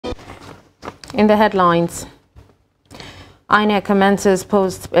In the headlines, INEC commences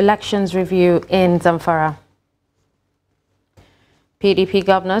post-elections review in Zamfara. PDP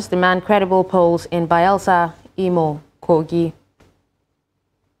governors demand credible polls in Bayelsa, Imo, Kogi.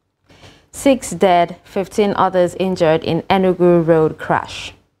 6 dead, 15 others injured in Enugu road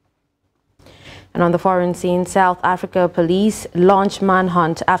crash. And on the foreign scene, South Africa police launch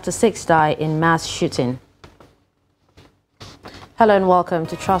manhunt after 6 die in mass shooting. Hello and welcome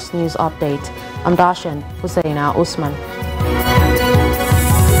to Trust News Update. I'm Darshan Hussaina Usman.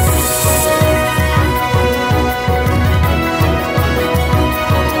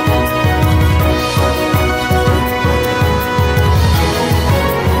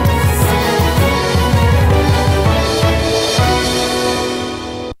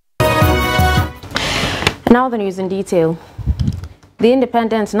 Now the news in detail. The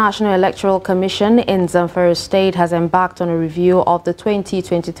Independent National Electoral Commission in Zamfara State has embarked on a review of the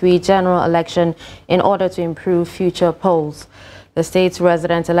 2023 general election in order to improve future polls. The state's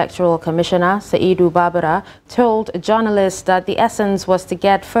resident electoral commissioner, Saidu Babura, told journalists that the essence was to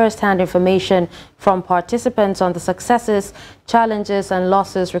get first-hand information from participants on the successes, challenges and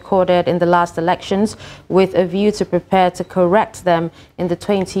losses recorded in the last elections with a view to prepare to correct them in the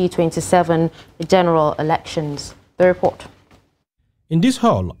 2027 general elections. The report. In this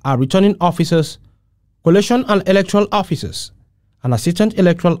hall are returning officers, collation and electoral officers, and assistant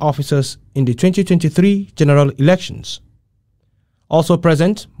electoral officers in the 2023 general elections. Also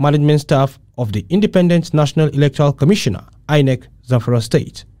present, management staff of the Independent National Electoral Commissioner, INEC, Zamfara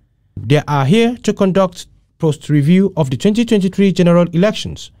State. They are here to conduct post-review of the 2023 general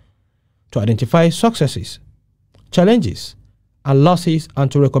elections to identify successes, challenges, and losses and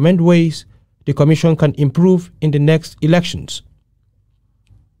to recommend ways the Commission can improve in the next elections.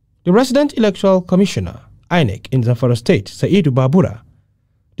 The Resident Electoral Commissioner, INEC, in Zamfara State, Saidu Babura,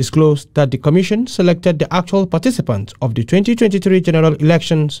 disclosed that the Commission selected the actual participants of the 2023 general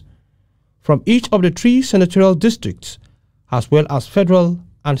elections from each of the 3 senatorial districts, as well as federal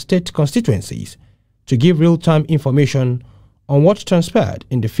and state constituencies, to give real-time information on what transpired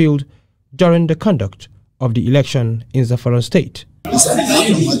in the field during the conduct of the election in Zamfara State. It's a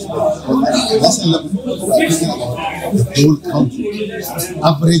the whole country,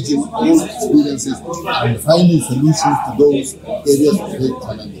 averaging all experiences and finding solutions to those areas of great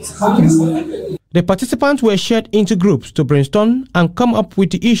challenges. The participants were shared into groups to brainstorm and come up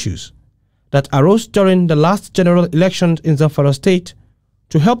with the issues that arose during the last general elections in Zamfara State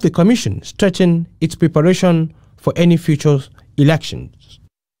to help the Commission strengthen its preparation for any future elections.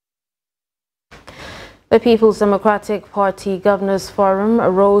 The People's Democratic Party Governors Forum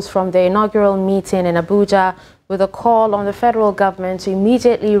arose from the inaugural meeting in Abuja with a call on the federal government to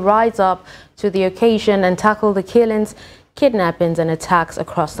immediately rise up to the occasion and tackle the killings, kidnappings and attacks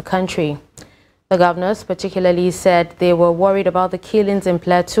across the country. The governors particularly said they were worried about the killings in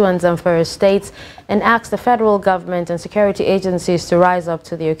Plateau and Zamfara states and asked the federal government and security agencies to rise up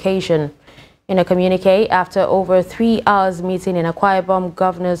to the occasion. In a communique, after over 3 hours meeting in Akwa Ibom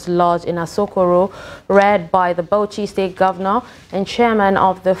Governor's Lodge in Asokoro, read by the Bauchi State Governor and Chairman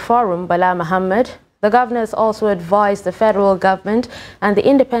of the Forum, Bala Muhammad, the governors also advised the federal government and the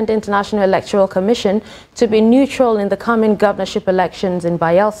Independent National Electoral Commission to be neutral in the coming governorship elections in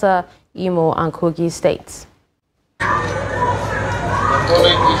Bayelsa, Imo and Kogi states. The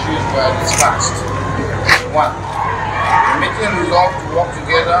following issues were discussed. 1. The meeting resolved to work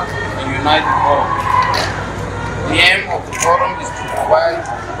together and unite the forum. The aim of the forum is to provide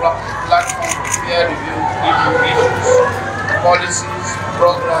a platform for peer review issues, policies,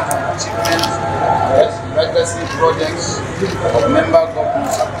 programs and achievements, as legacy projects of member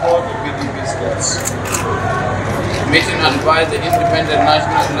governments across the PDP states. The meeting advised the Independent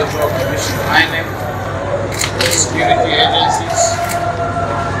National Electoral Commission, INEC, the security agencies,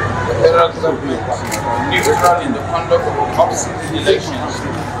 the federal government, neutral in the conduct of off-season elections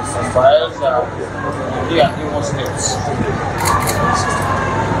in Bayelsa and Imo states.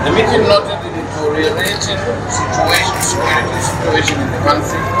 The meeting noted the deteriorating security situation in the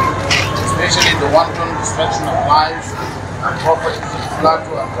country, especially the wanton destruction of lives and properties in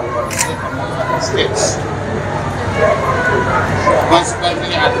Plateau and Zamfara states.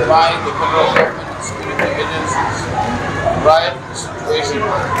 Consequently, advised the federal government and security agencies to drive the situation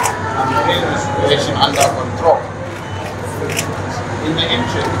and bring the situation under control. In the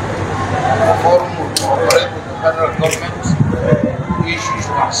interim, the forum will cooperate with the federal government issues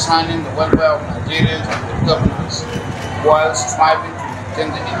concerning the welfare of Nigerians and the governments, while striving to maintain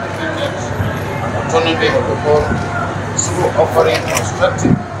the independence and autonomy of the forum through offering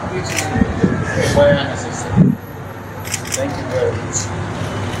constructive criticism where necessary. Thank you very much.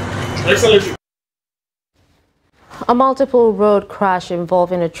 A multiple road crash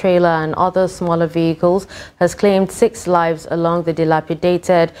involving a trailer and other smaller vehicles has claimed 6 lives along the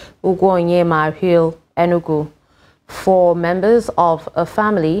dilapidated Ugwuonyema Hill, Enugu. 4 members of a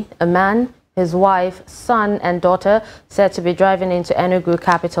family, a man, his wife, son and daughter, said to be driving into Enugu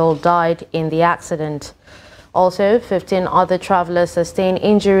capital, died in the accident. Also, 15 other travelers sustained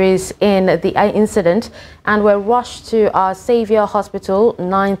injuries in the incident and were rushed to Our Saviour Hospital,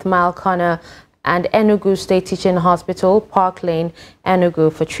 9th Mile Corner, and Enugu State Teaching Hospital, Park Lane,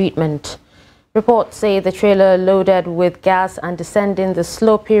 Enugu, for treatment. Reports say the trailer loaded with gas and descending the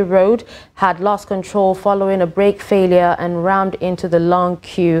slopey road had lost control following a brake failure and rammed into the long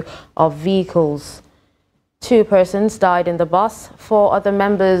queue of vehicles. 2 persons died in the bus. 4 other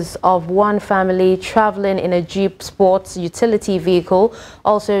members of one family traveling in a Jeep Sports utility vehicle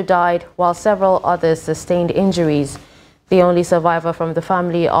also died, while several others sustained injuries. The only survivor from the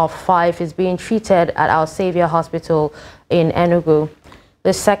family of 5 is being treated at Our Saviour Hospital in Enugu.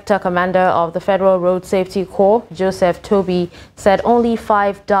 The sector commander of the Federal Road Safety Corps, Joseph Toby, said only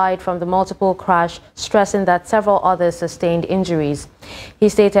 5 died from the multiple crash, stressing that several others sustained injuries. He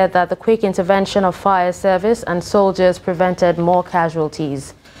stated that the quick intervention of fire service and soldiers prevented more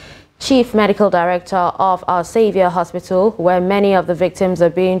casualties. Chief Medical Director of Our Saviour Hospital, where many of the victims are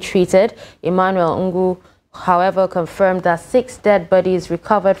being treated, Emmanuel Ngu, however, confirmed that 6 dead bodies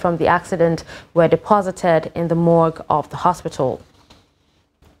recovered from the accident were deposited in the morgue of the hospital.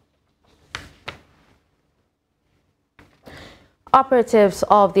 Operatives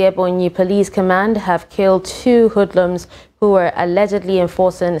of the Ebonyi Police Command have killed 2 hoodlums who were allegedly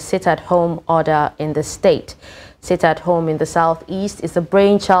enforcing sit-at-home order in the state. Sit-at-home in the southeast is the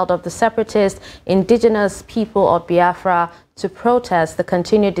brainchild of the separatist indigenous people of Biafra to protest the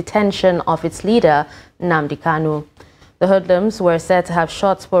continued detention of its leader, Nnamdi Kanu. The hoodlums were said to have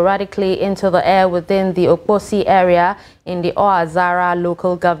shot sporadically into the air within the Okposi area in the Oazara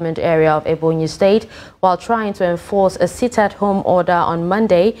local government area of Ebonyi State while trying to enforce a sit-at-home order on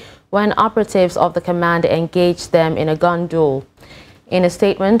Monday when operatives of the command engaged them in a gun duel. In a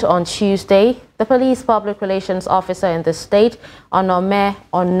statement on Tuesday, the police public relations officer in the state, Onome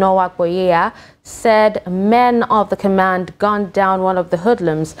Onowakboyea, said men of the command gunned down one of the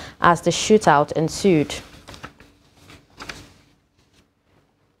hoodlums as the shootout ensued.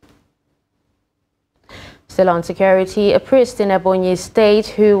 Still on security, a priest in Ebonyi State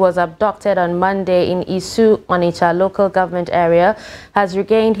who was abducted on Monday in Isu, Onitsha local government area has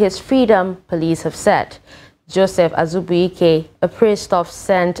regained his freedom, police have said. Joseph Azubuike, a priest of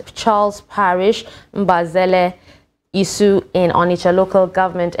St. Charles Parish, Mbazele, Isu in Onitsha local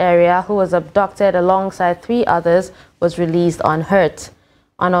government area, who was abducted alongside 3 others, was released unhurt.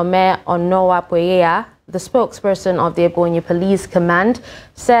 Onome Onowakboyea, the spokesperson of the Ebonyi Police Command,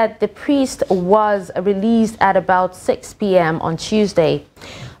 said the priest was released at about 6 p.m. on Tuesday.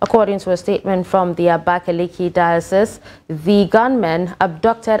 According to a statement from the Abakaliki Diocese, the gunmen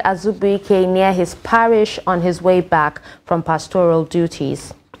abducted Azubuike near his parish on his way back from pastoral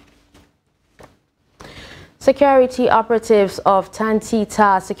duties. Security operatives of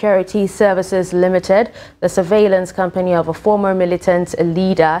Tantita Security Services Limited, the surveillance company of a former militant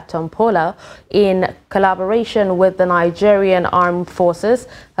leader, Tompola, in collaboration with the Nigerian Armed Forces,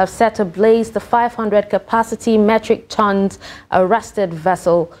 have set ablaze the 500 capacity metric tons arrested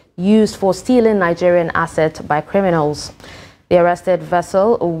vessel used for stealing Nigerian assets by criminals. The arrested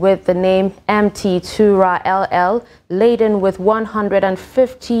vessel, with the name MT Tura LL, laden with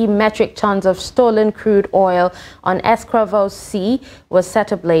 150 metric tons of stolen crude oil on Escravos Sea, was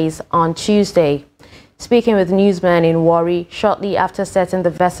set ablaze on Tuesday. Speaking with newsmen in Warri shortly after setting the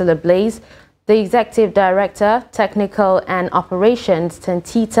vessel ablaze, the Executive Director, Technical and Operations,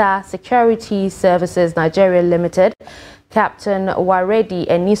 Tantita Security Services Nigeria Limited, Captain Waredi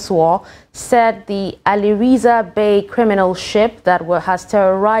Eniswo, said the Aliriza Bay criminal ship that has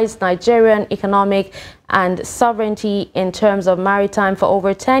terrorized Nigerian economic and sovereignty in terms of maritime for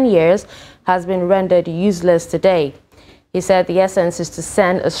over 10 years has been rendered useless today. He said the essence is to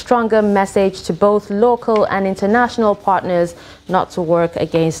send a stronger message to both local and international partners not to work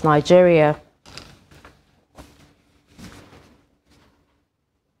against Nigeria.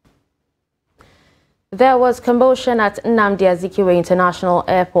 There was commotion at Nnamdi Azikiwe International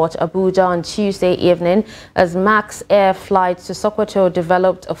Airport, Abuja, on Tuesday evening as Max Air flight to Sokoto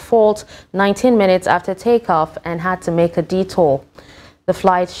developed a fault 19 minutes after takeoff and had to make a detour. The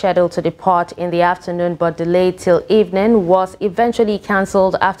flight, scheduled to depart in the afternoon but delayed till evening, was eventually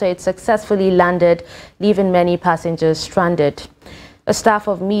cancelled after it successfully landed, leaving many passengers stranded. A staff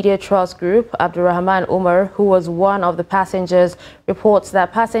of Media Trust Group, Abdurrahman Umar, who was one of the passengers, reports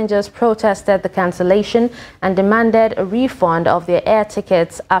that passengers protested the cancellation and demanded a refund of their air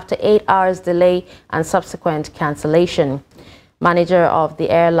tickets after 8 hours delay and subsequent cancellation. Manager of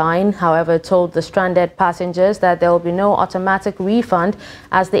the airline, however, told the stranded passengers that there will be no automatic refund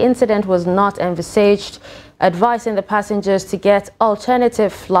as the incident was not envisaged, advising the passengers to get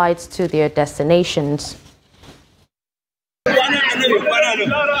alternative flights to their destinations. Let me tell you,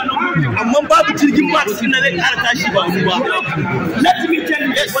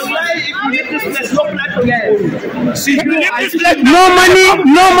 no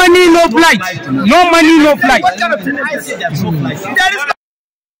money, no flight. No money, no flight.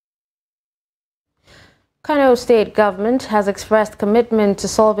 Kano State government has expressed commitment to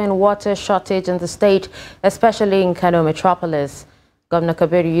solving water shortage in the state, especially in Kano metropolis. Governor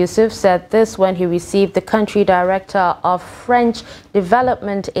Kabir Yusuf said this when he received the country director of French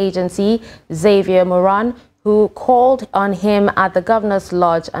Development Agency, Xavier Moran, who called on him at the Governor's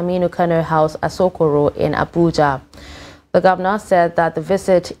Lodge, Aminu Kano House, Asokoro in Abuja. The governor said that the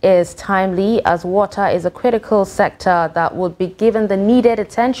visit is timely as water is a critical sector that would be given the needed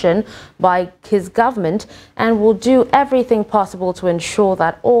attention by his government and will do everything possible to ensure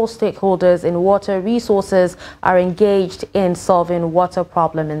that all stakeholders in water resources are engaged in solving water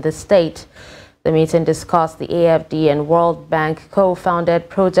problem in the state. The meeting discussed the AFD and World Bank co-founded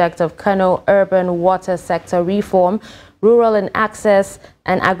project of Kano Urban Water Sector Reform, Rural and Access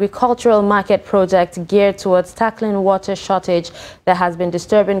and Agricultural Market project geared towards tackling water shortage that has been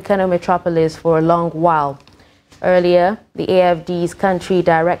disturbing Kano metropolis for a long while. Earlier, the AFD's country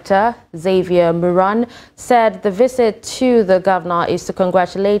director, Xavier Moran, said the visit to the governor is to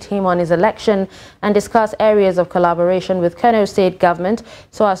congratulate him on his election and discuss areas of collaboration with Kano State government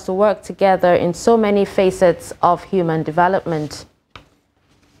so as to work together in so many facets of human development.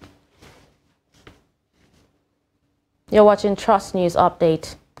 You're watching Trust News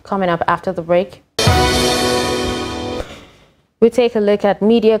Update. Coming up after the break, we take a look at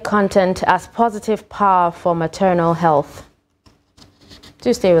media content as positive power for maternal health.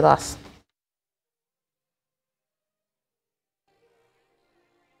 Do stay with us.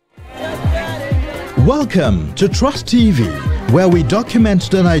 Welcome to Trust TV, where we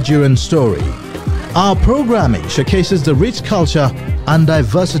document the Nigerian story. Our programming showcases the rich culture and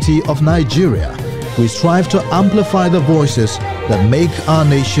diversity of Nigeria. We strive to amplify the voices that make our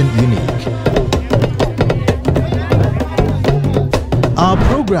nation unique. Our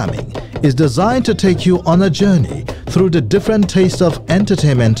programming is designed to take you on a journey through the different tastes of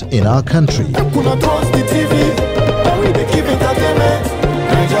entertainment in our country.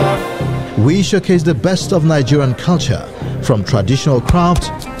 We showcase the best of Nigerian culture, from traditional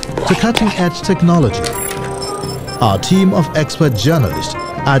craft to cutting-edge technology. Our team of expert journalists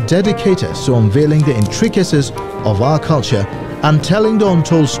are dedicated to unveiling the intricacies of our culture and telling the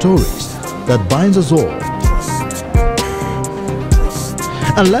untold stories that binds us all.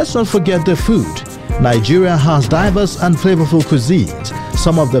 And let's not forget the food. Nigeria has diverse and flavorful cuisines,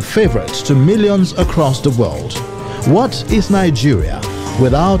 some of the favorites to millions across the world. What is Nigeria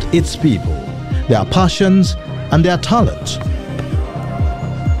without its people, their passions and their talent?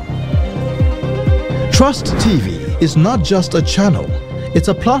 Trust TV is not just a channel. It's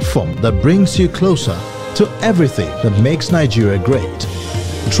a platform that brings you closer to everything that makes Nigeria great.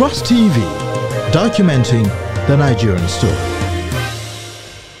 Trust TV, documenting the Nigerian story.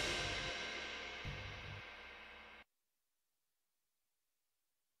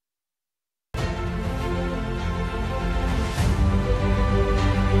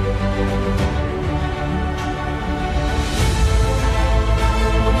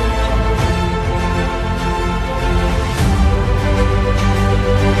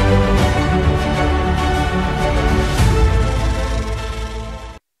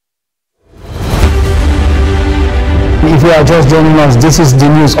 If you are just joining us, this is the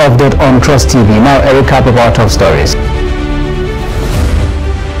news update on Trust TV. Now, a recap of our top stories.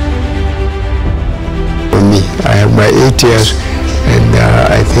 For me, I have my 8 years and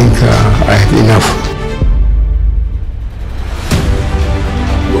I think I have enough.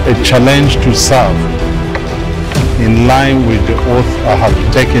 A challenge to serve in line with the oath I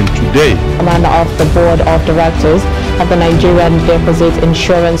have taken today. Commander of the Board of Directors of the Nigerian Deposit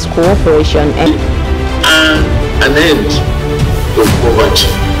Insurance Corporation. And an end to poverty.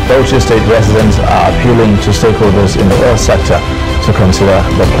 Bauchi State residents are appealing to stakeholders in the oil sector to consider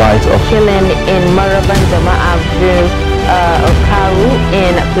the plight of killing in Maraban Jama'ah Okaru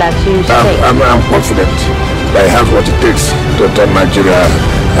in Plateau State. I'm confident that he has what it takes to turn Nigeria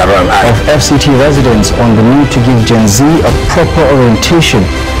around. Of FCT residents on the need to give Gen Z a proper orientation.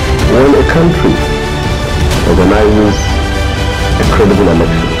 When a country organizes a credible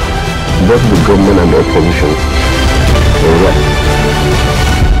election, both the government and the opposition will work.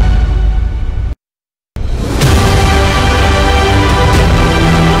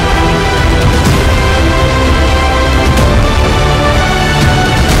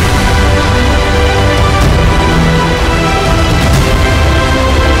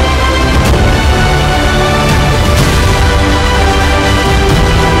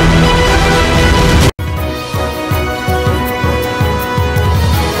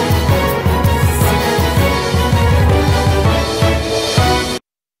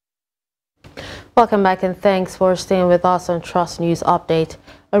 Welcome back and thanks for staying with us on Trust News Update.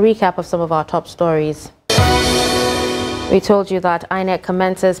 A recap of some of our top stories. We told you that INEC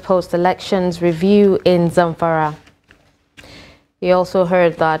commences post-elections review in Zamfara. We also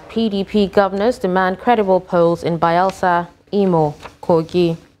heard that PDP governors demand credible polls in Bayelsa, Imo,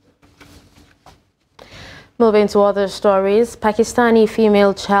 Kogi. Moving to other stories, Pakistani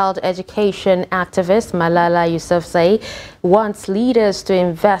female child education activist Malala Yousafzai wants leaders to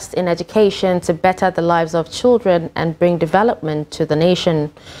invest in education to better the lives of children and bring development to the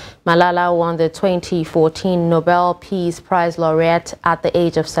nation. Malala won the 2014 Nobel Peace Prize laureate at the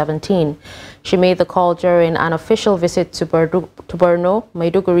age of 17. She made the call during an official visit to Borno,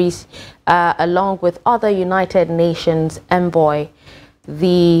 Maiduguri, along with other United Nations envoy.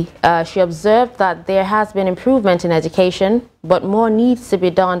 She observed that there has been improvement in education, but more needs to be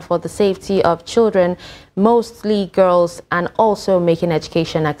done for the safety of children, mostly girls, and also making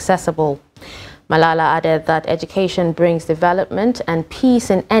education accessible. Malala added that education brings development and peace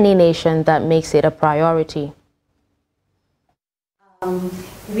in any nation that makes it a priority.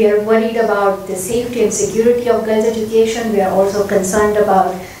 We are worried about the safety and security of girls' education. We are also concerned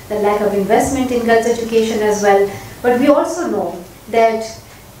about the lack of investment in girls' education as well. But we also know that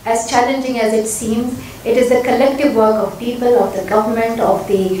as challenging as it seems, it is the collective work of people, of the government, of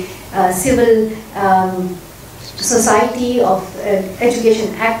the civil society, of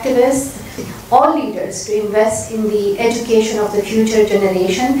education activists, all leaders to invest in the education of the future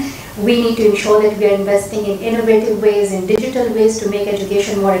generation. We need to ensure that we are investing in innovative ways, in digital ways to make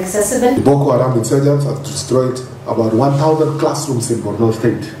education more accessible. The Boko Haram insurgents have destroyed about 1,000 classrooms in Borno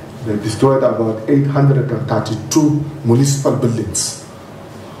State. They destroyed about 832 municipal buildings,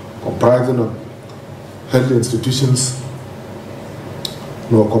 comprising of health institutions,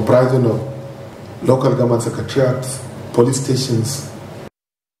 comprising of local government secretariats, police stations.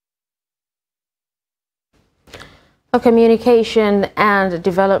 A communication and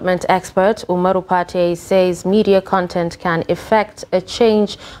development expert, Umaru Pate, says media content can effect a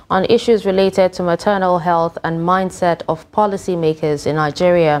change on issues related to maternal health and mindset of policymakers in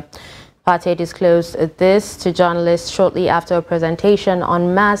Nigeria. Pate disclosed this to journalists shortly after a presentation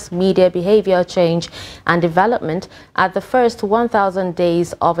on mass media behavior change and development at the first 1,000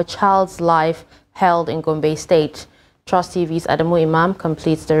 days of a child's life held in Gombe State. Trust TV's Adamu Imam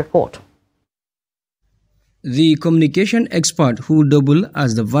completes the report. The communication expert, who doubled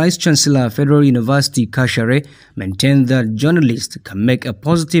as the Vice Chancellor Federal University Kashere, maintained that journalists can make a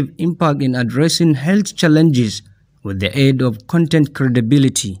positive impact in addressing health challenges with the aid of content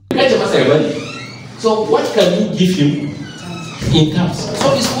credibility. So what can you give him in terms?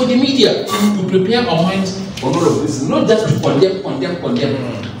 So it's for the media to prepare our minds on all of this, not just to condemn.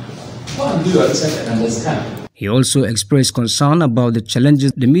 Go and do your research and understand. He also expressed concern about the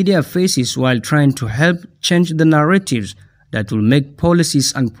challenges the media faces while trying to help change the narratives that will make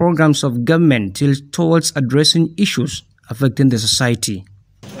policies and programs of government tilt towards addressing issues affecting the society.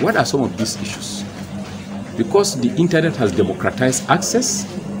 What are some of these issues? Because the internet has democratized access,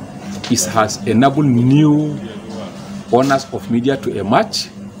 it has enabled new owners of media to emerge,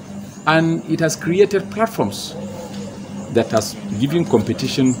 and it has created platforms that has given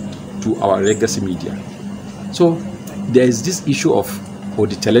competition to our legacy media. So there is this issue of, or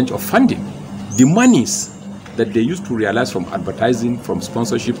the challenge of funding. The monies that they used to realize from advertising, from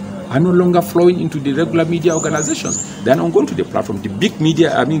sponsorship, are no longer flowing into the regular media organizations. They are not going to the platform. The big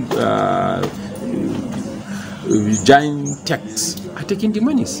media, giant techs are taking the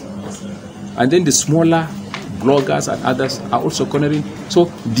monies. And then the smaller bloggers and others are also cornering.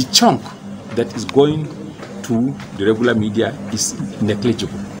 So the chunk that is going to the regular media is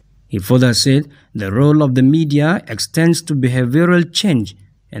negligible. He further said the role of the media extends to behavioral change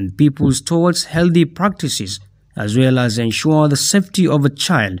and people's towards healthy practices, as well as ensure the safety of a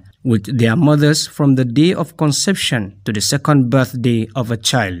child with their mothers from the day of conception to the second birthday of a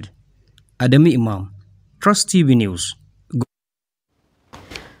child. Adami Imam, Trust TV News.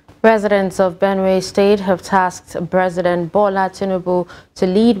 Residents of Benue State have tasked President Bola Tinubu to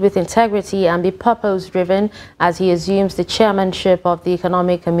lead with integrity and be purpose-driven as he assumes the chairmanship of the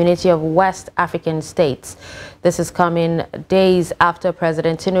Economic Community of West African States. This is coming days after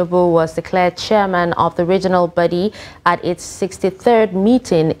President Tinubu was declared chairman of the regional body at its 63rd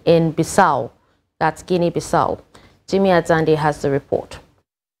meeting in Bissau. That's Guinea-Bissau. Jimmy Adzande has the report.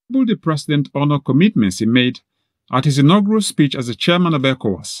 The president honored commitments he made at his inaugural speech as the chairman of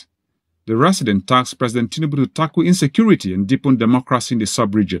ECOWAS. The resident tasked President Tinubu to tackle insecurity and deepen democracy in the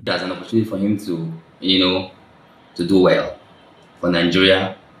sub-region. There's an opportunity for him to, to do well for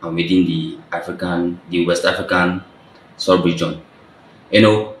Nigeria and within the West African sub-region.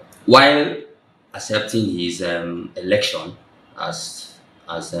 While accepting his election as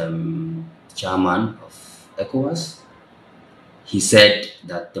chairman of ECOWAS, he said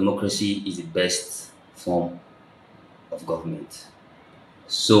that democracy is the best form of government.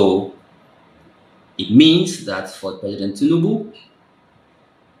 So it means that for President Tinubu,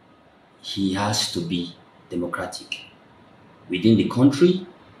 he has to be democratic within the country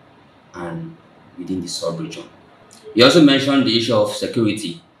and within the sub-region. He also mentioned the issue of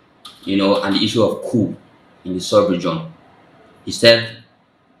security, and the issue of coup in the sub-region. He said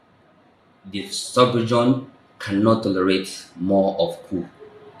the sub-region cannot tolerate more of coup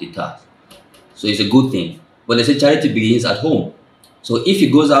d'etat. So it's a good thing. But they say charity begins at home. So if he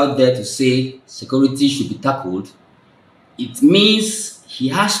goes out there to say security should be tackled, it means he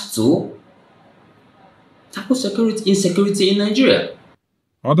has to tackle insecurity in Nigeria.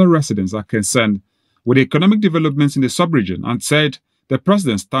 Other residents are concerned with the economic developments in the sub-region and said the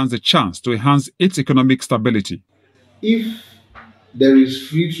president stands a chance to enhance its economic stability. If there is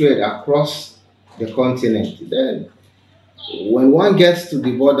free trade across the continent, then when one gets to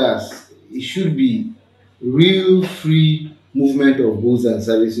the borders, it should be real free movement of goods and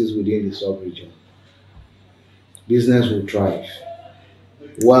services within the sub-region. Business will thrive,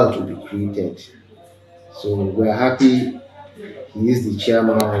 wealth will be created. So we're happy he is the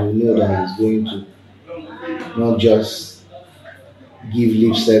chairman, and we know that he's going to not just give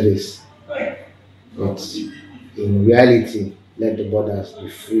lip service, but in reality let the borders be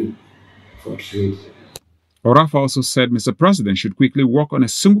free for trade. Orafa also said Mr. President should quickly work on a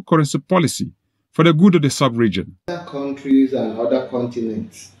single currency policy for the good of the sub-region. Other countries and other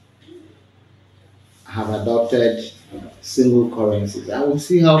continents have adopted single currencies, and we'll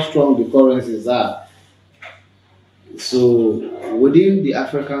see how strong the currencies are. So within the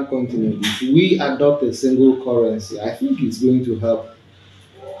African continent, if we adopt a single currency, I think it's going to help,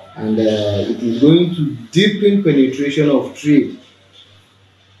 and it is going to deepen penetration of trade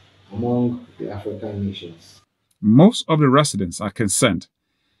among the African nations. Most of the residents are concerned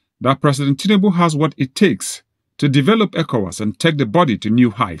that President Tinubu has what it takes to develop ECOWAS and take the body to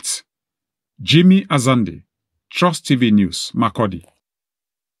new heights. Jimmy Azande, Trust TV News, Makurdi.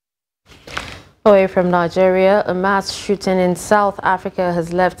 Away from Nigeria, a mass shooting in South Africa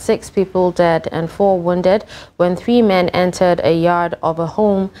has left 6 people dead and 4 wounded when 3 men entered a yard of a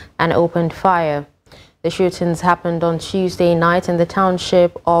home and opened fire. The shootings happened on Tuesday night in the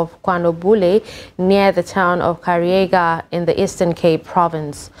township of Kwanobule near the town of Kariega in the Eastern Cape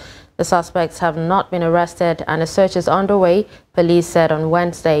province. The suspects have not been arrested and a search is underway, police said on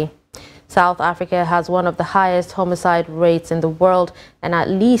Wednesday. South Africa has one of the highest homicide rates in the world, and at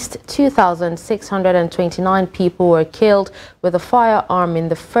least 2,629 people were killed with a firearm in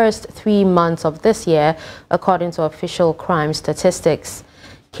the first 3 months of this year, according to official crime statistics.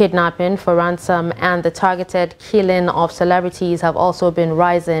 Kidnapping for ransom and the targeted killing of celebrities have also been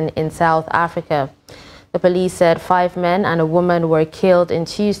rising in South Africa. The police said 5 men and a woman were killed in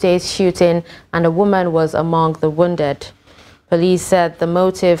Tuesday's shooting, and a woman was among the wounded. Police said the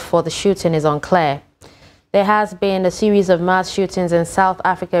motive for the shooting is unclear. There has been a series of mass shootings in South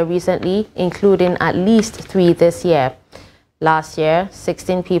Africa recently, including at least 3 this year. Last year,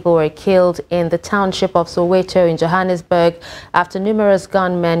 16 people were killed in the township of Soweto in Johannesburg after numerous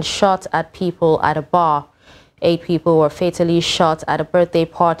gunmen shot at people at a bar. 8 people were fatally shot at a birthday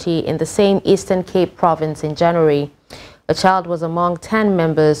party in the same Eastern Cape province in January. A child was among 10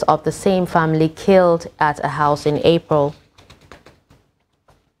 members of the same family killed at a house in April.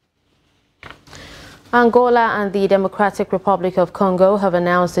 Angola and the Democratic Republic of Congo have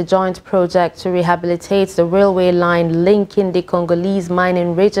announced a joint project to rehabilitate the railway line linking the Congolese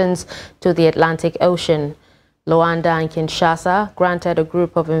mining regions to the Atlantic Ocean. Luanda and Kinshasa granted a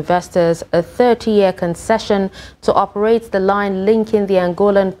group of investors a 30-year concession to operate the line linking the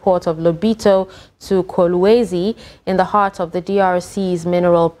Angolan port of Lobito to Kolwezi in the heart of the DRC's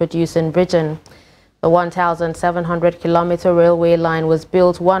mineral-producing region. The 1,700-kilometer railway line was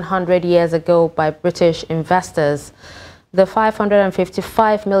built 100 years ago by British investors. The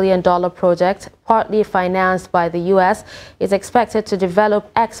 $555 million project, partly financed by the U.S., is expected to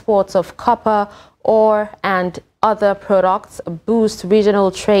develop exports of copper, ore, and other products, boost regional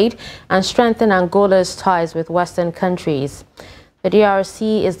trade, and strengthen Angola's ties with Western countries. The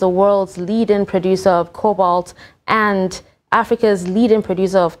DRC is the world's leading producer of cobalt and Africa's leading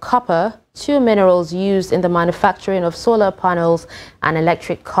producer of copper, two minerals used in the manufacturing of solar panels and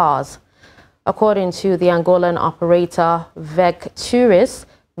electric cars. According to the Angolan operator Vecturis,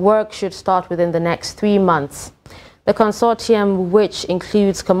 work should start within the next 3 months. The consortium, which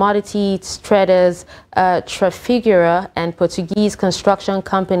includes commodities traders Trafigura and Portuguese construction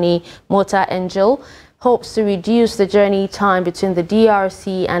company Mota Angel, hopes to reduce the journey time between the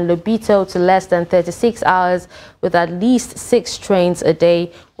DRC and Lobito to less than 36 hours with at least 6 trains a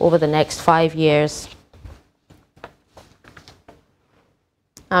day over the next 5 years.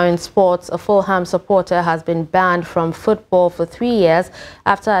 Now in sports, a Fulham supporter has been banned from football for 3 years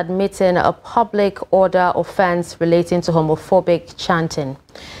after admitting a public order offence relating to homophobic chanting.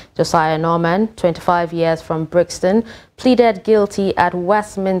 Josiah Norman, 25 years from Brixton, pleaded guilty at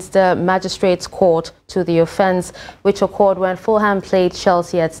Westminster Magistrates Court to the offence, which occurred when Fulham played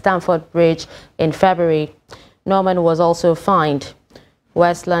Chelsea at Stamford Bridge in February. Norman was also fined.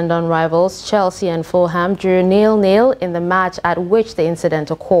 West London rivals Chelsea and Fulham drew 0-0 in the match at which the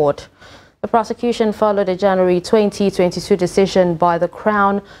incident occurred. The prosecution followed a January 2022 decision by the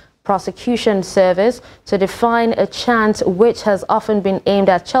Crown Prosecution Service to define a chant which has often been aimed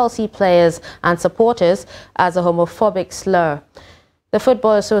at Chelsea players and supporters as a homophobic slur. The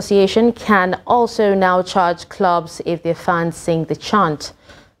Football Association can also now charge clubs if their fans sing the chant.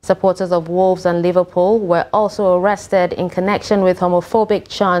 Supporters of Wolves and Liverpool were also arrested in connection with homophobic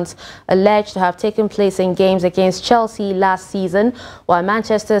chants alleged to have taken place in games against Chelsea last season, while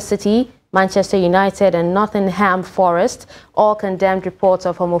Manchester City, Manchester United and Nottingham Forest all condemned reports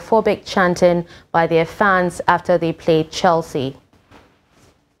of homophobic chanting by their fans after they played Chelsea.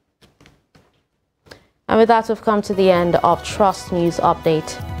 And with that, we've come to the end of Trust News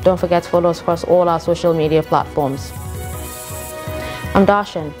Update. Don't forget to follow us across all our social media platforms. I'm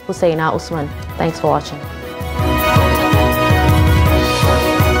Darshan Hussaina Usman. Thanks for watching.